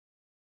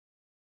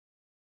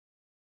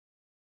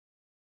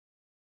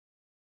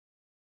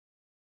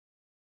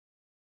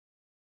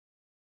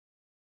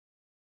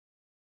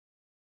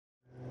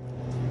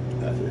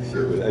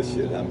that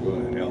shit. I'm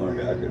going in the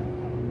army.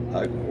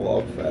 I can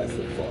walk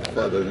faster,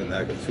 farther than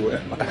I can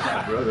swim. My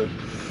brother,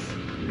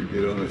 you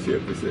get on a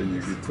ship and say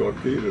you get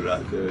torpedoed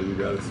out there. You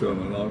got to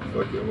swim a long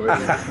fucking way.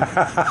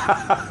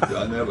 So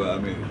I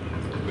mean,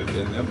 but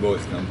then them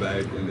boys come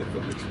back and they're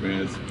from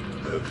experience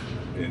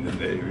in the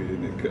Navy,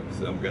 and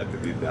some got to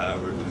be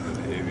divers in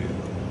the Navy.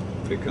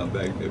 They come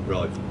back, they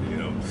brought,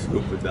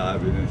 scuba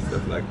diving and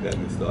stuff like that,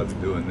 and they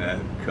started doing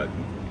that,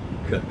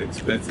 cutting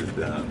expenses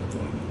down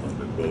on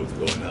the boats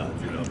going out,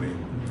 you know what I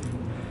mean?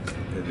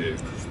 And they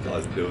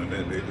started doing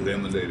that, they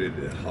eliminated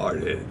the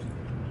hard head,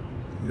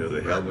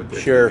 the helmet that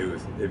Sure. they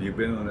use. Have you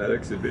been on that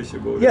exhibition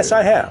boat? Yes,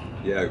 I have.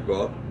 Yeah,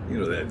 go up,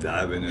 that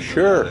diving and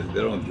Sure.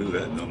 They don't do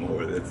that no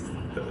more. That's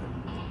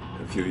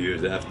a few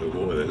years after the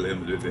war, they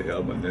limited the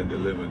helmet, and then they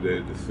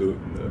limited the suit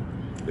and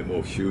the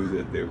more shoes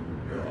that they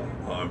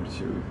armed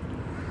shoes.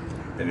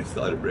 And they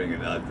started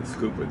bringing out the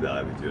scuba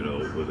divers,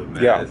 with a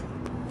mask. Yeah.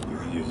 You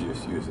can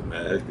just use a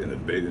mask and a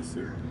bathing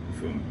suit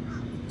from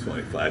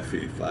 25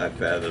 feet, 5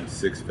 fathoms,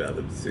 6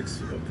 fathoms. A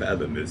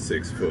fathom is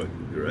 6 foot,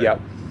 right?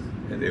 Yep.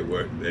 And they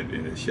worked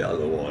in the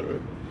shallow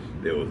water.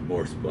 There was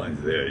more sponge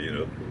there,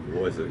 It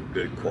wasn't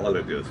good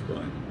quality of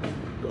sponge.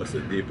 Because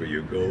the deeper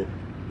you go,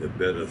 the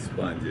better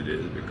sponge it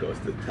is, because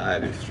the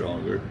tide is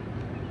stronger.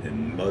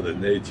 And Mother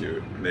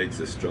Nature makes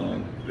a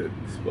strong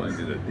sponge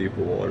in the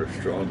deeper water,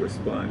 stronger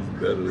sponge,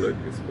 better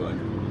looking sponge,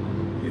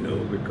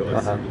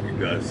 because you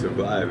gotta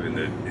survive in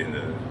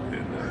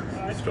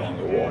the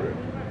stronger water.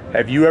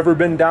 Have you ever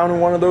been down in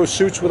one of those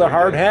suits with a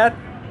hard hat?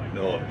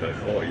 No,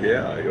 oh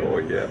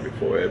yeah,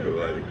 before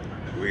everybody.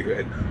 We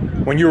had,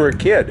 When you were a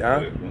kid,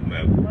 huh? when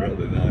my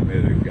brother and I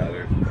made a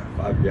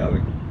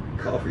 5-gallon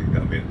coffee,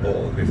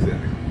 oil, they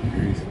send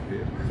grease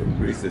here. So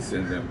grease to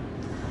send them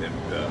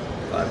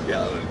 5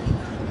 gallons.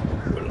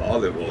 With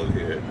olive oil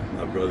here,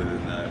 my brother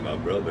and I, my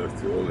brother,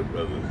 2 older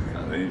brothers,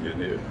 kind of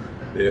engineers,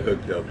 they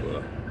hooked up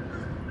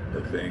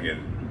a thing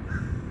and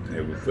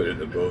we put it in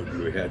the boat,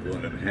 and we had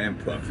one of them hand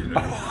pumps, and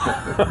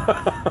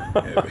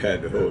we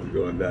had the hose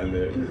going down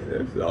there.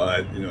 So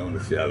on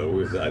the shallow,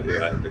 we was out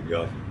there at the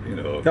Gulf,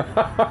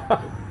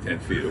 10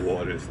 feet of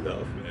water and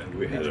stuff. And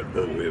we had a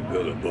boat, we had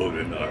built a boat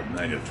in our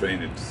manual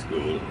training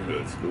school,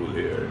 school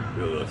here, and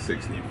built a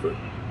 16-foot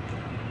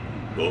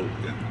boat.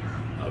 And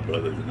my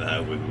brothers and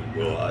I would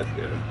go out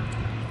there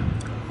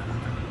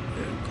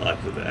and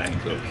talk to the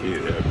Anglo key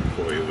there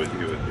before he was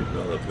even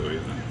developed or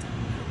even.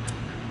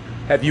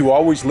 Have you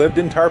always lived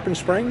in Tarpon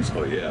Springs?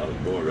 Oh yeah, I was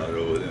born right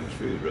over them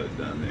streets right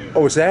down there.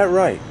 Oh, is that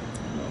right?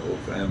 My whole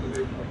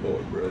family, my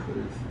 4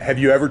 brothers. Have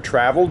you ever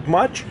traveled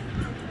much?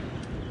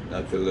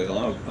 Not till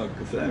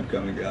Uncle Sam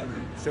come and got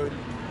me. So,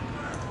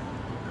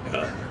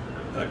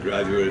 I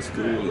graduated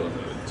school on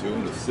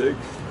June the 6th.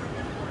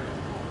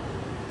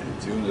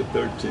 And June the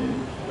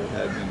 13th, they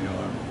had me in the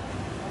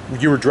Army.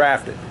 you were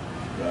drafted.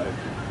 Right.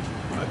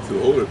 My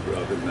 2 older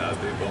brothers now,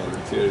 they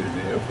volunteered in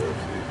the Air Force.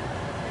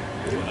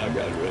 And when I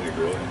got ready to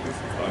go in, this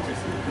Army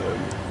said, no, you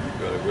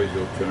gotta wait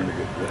your turn to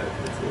get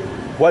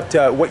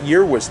drafted. What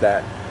year was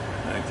that?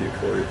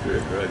 1943, I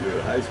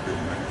graduated high school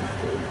in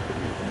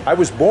 1943. I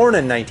was born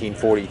in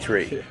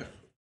 1943. Yeah.